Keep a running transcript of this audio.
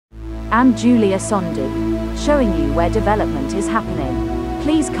and Julia Sondu, showing you where development is happening.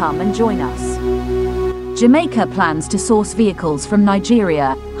 Please come and join us. Jamaica plans to source vehicles from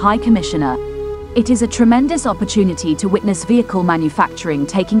Nigeria, High Commissioner. It is a tremendous opportunity to witness vehicle manufacturing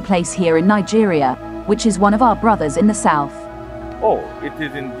taking place here in Nigeria, which is one of our brothers in the south. Oh, it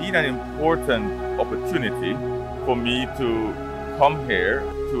is indeed an important opportunity for me to come here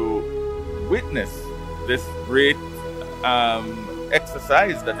to witness this great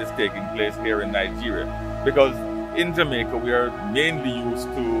exercise that is taking place here in Nigeria. Because in Jamaica, we are mainly used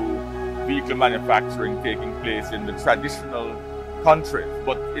to vehicle manufacturing taking place in the traditional countries.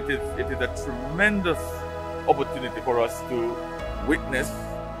 But it is a tremendous opportunity for us to witness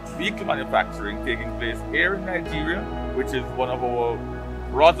vehicle manufacturing taking place here in Nigeria, which is one of our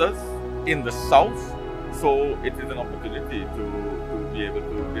brothers in the south. So it is an opportunity to be able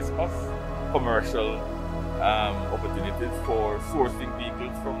to discuss commercial opportunities for sourcing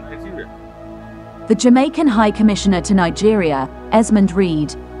vehicles from Nigeria. The Jamaican High Commissioner to Nigeria, Esmond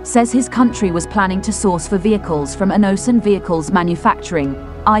Reid, says his country was planning to source for vehicles from Innoson Vehicle Manufacturing,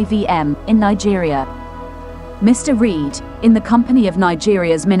 IVM, in Nigeria. Mr. Reid, in the company of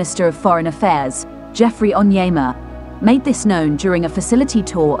Nigeria's Minister of Foreign Affairs, Geoffrey Onyeama, made this known during a facility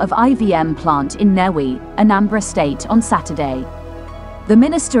tour of IVM plant in Nnewi, Anambra State on Saturday. The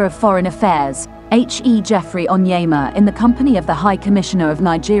Minister of Foreign Affairs, H.E Geoffrey Onyeama, in the company of the High Commissioner of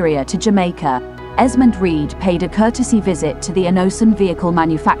Nigeria to Jamaica, Esmond Reid, paid a courtesy visit to the Innoson Vehicle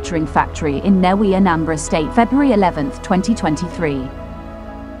Manufacturing Factory in Nnewi, Anambra State, February 11, 2023.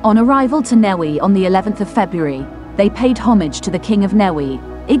 On arrival to Nnewi on the 11th of February, they paid homage to the King of Nnewi,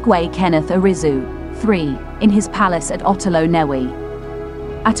 Igwe Kenneth Arizu III, in his palace at Otolo,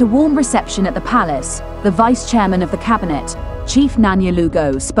 Nnewi. At a warm reception at the palace, the Vice Chairman of the Cabinet, Chief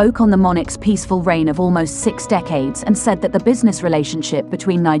Nnewi spoke on the monarch's peaceful reign of almost 6 decades and said that the business relationship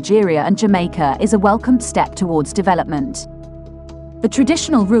between Nigeria and Jamaica is a welcomed step towards development. The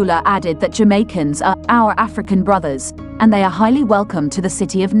traditional ruler added that Jamaicans are our African brothers, and they are highly welcome to the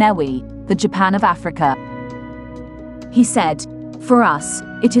city of Nnewi, the Japan of Africa. He said, "For us,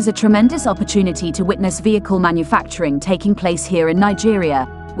 it is a tremendous opportunity to witness vehicle manufacturing taking place here in Nigeria,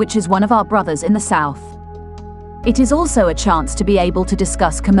 which is one of our brothers in the south. It is also a chance to be able to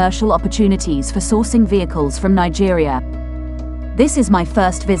discuss commercial opportunities for sourcing vehicles from Nigeria. This is my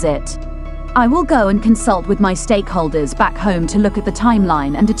first visit. I will go and consult with my stakeholders back home to look at the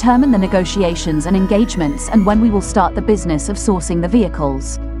timeline and determine the negotiations and engagements and when we will start the business of sourcing the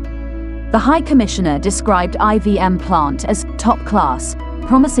vehicles." The High Commissioner described IVM plant as top class,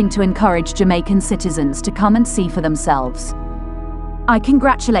 promising to encourage Jamaican citizens to come and see for themselves. "I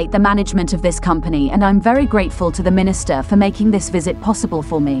congratulate the management of this company and I'm very grateful to the Minister for making this visit possible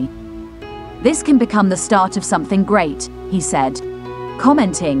for me. This can become the start of something great," he said.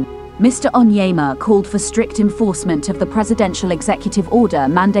 Commenting, Mr. Onyeama called for strict enforcement of the presidential executive order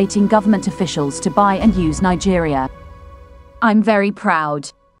mandating government officials to buy and use Nigeria. "I'm very proud.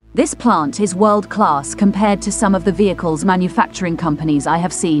 This plant is world-class compared to some of the vehicles manufacturing companies I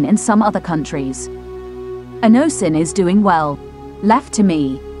have seen in some other countries. Innoson is doing well. Left to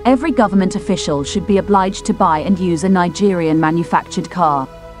me, every government official should be obliged to buy and use a Nigerian-manufactured car.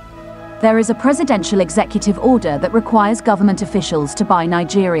 There is a presidential executive order that requires government officials to buy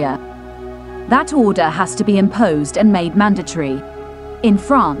Nigeria. That order has to be imposed and made mandatory. In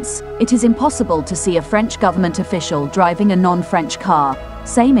France, it is impossible to see a French government official driving a non-French car,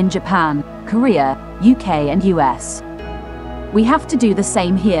 same in Japan, Korea, UK and US. We have to do the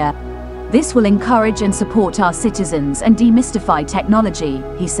same here. This will encourage and support our citizens and demystify technology,"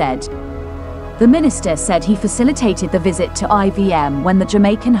 he said. The minister said he facilitated the visit to IVM when the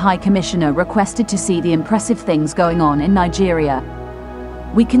Jamaican High Commissioner requested to see the impressive things going on in Nigeria.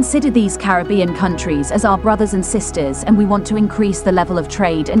 "We consider these Caribbean countries as our brothers and sisters and we want to increase the level of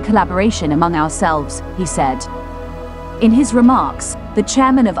trade and collaboration among ourselves," he said. In his remarks, the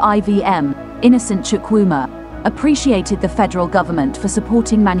chairman of IVM, Innoson Chukwuma, appreciated the federal government for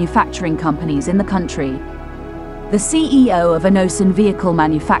supporting manufacturing companies in the country. The CEO of Innoson Vehicle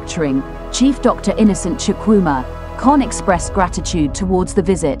Manufacturing, Chief Dr. Innoson Chukwuma, expressed gratitude towards the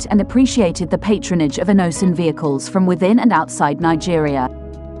visit and appreciated the patronage of Innoson vehicles from within and outside Nigeria.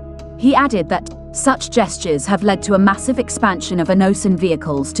 He added that such gestures have led to a massive expansion of Innoson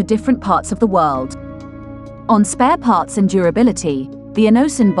vehicles to different parts of the world. On spare parts and durability, the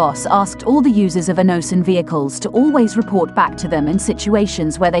Innoson boss asked all the users of Innoson vehicles to always report back to them in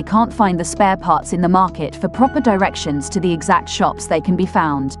situations where they can't find the spare parts in the market for proper directions to the exact shops they can be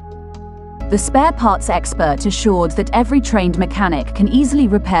found. The spare parts expert assured that every trained mechanic can easily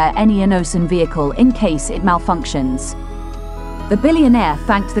repair any Innoson vehicle in case it malfunctions. The billionaire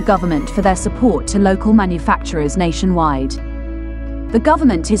thanked the government for their support to local manufacturers nationwide. The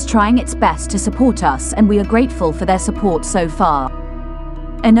government is trying its best to support us, and we are grateful for their support so far.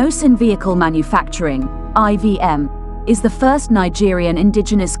 Innoson Vehicle Manufacturing, IVM, is the first Nigerian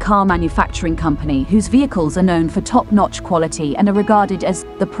indigenous car manufacturing company whose vehicles are known for top-notch quality and are regarded as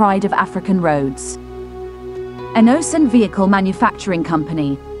the pride of African roads. Innoson Vehicle Manufacturing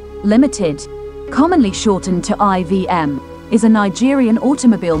Company, Limited, commonly shortened to IVM, is a Nigerian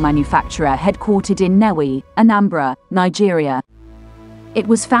automobile manufacturer headquartered in Nnewi, Anambra, Nigeria. It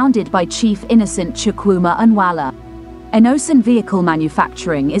was founded by Chief Innocent Chukwuma Onyeama. Innoson Vehicle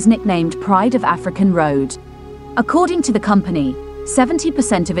Manufacturing is nicknamed Pride of African Road. According to the company,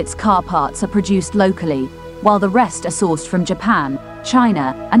 70% of its car parts are produced locally, while the rest are sourced from Japan,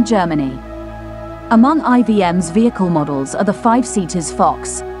 China, and Germany. Among IVM's vehicle models are the 5-seaters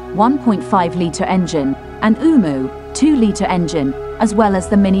Fox, 1.5-litre engine, and Umu, 2-litre engine, as well as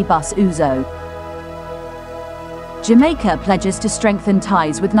the minibus Uzo. Jamaica pledges to strengthen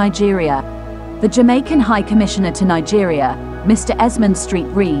ties with Nigeria. The Jamaican High Commissioner to Nigeria, Mr. Esmond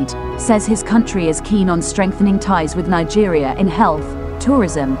Reid, says his country is keen on strengthening ties with Nigeria in health,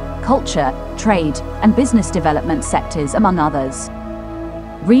 tourism, culture, trade, and business development sectors, among others.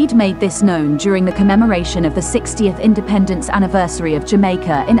 Reid made this known during the commemoration of the 60th independence anniversary of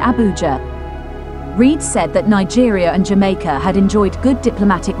Jamaica in Abuja. Reid said that Nigeria and Jamaica had enjoyed good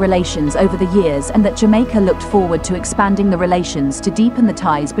diplomatic relations over the years and that Jamaica looked forward to expanding the relations to deepen the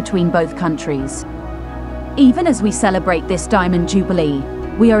ties between both countries. Even as we celebrate this Diamond Jubilee,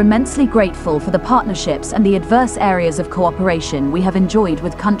 we are immensely grateful for the partnerships and the diverse areas of cooperation we have enjoyed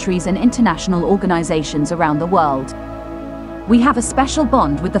with countries and international organizations around the world. We have a special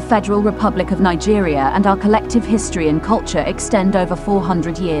bond with the Federal Republic of Nigeria, and our collective history and culture extend over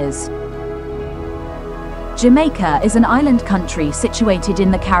 400 years. Jamaica is an island country situated in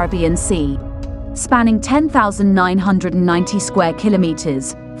the Caribbean Sea. Spanning 10,990 square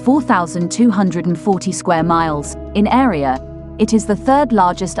kilometers, 4,240 square miles, in area, it is the third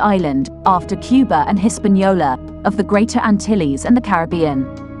largest island, after Cuba and Hispaniola, of the Greater Antilles and the Caribbean.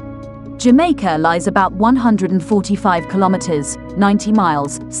 Jamaica lies about 145 kilometers, 90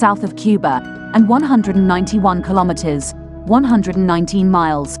 miles, south of Cuba, and 191 kilometers, 119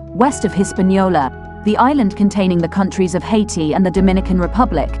 miles, west of Hispaniola, the island containing the countries of Haiti and the Dominican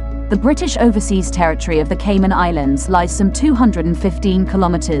Republic. The British Overseas Territory of the Cayman Islands lies some 215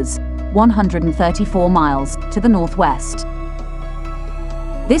 kilometers, 134 miles, to the northwest.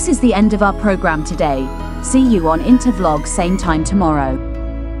 This is the end of our program today. See you on Intervlog same time tomorrow.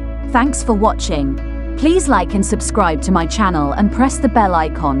 Thanks for watching. Please like and subscribe to my channel and press the bell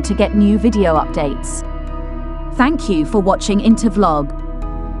icon to get new video updates. Thank you for watching Intervlog.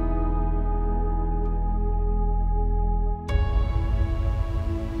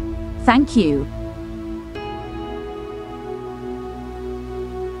 Thank you.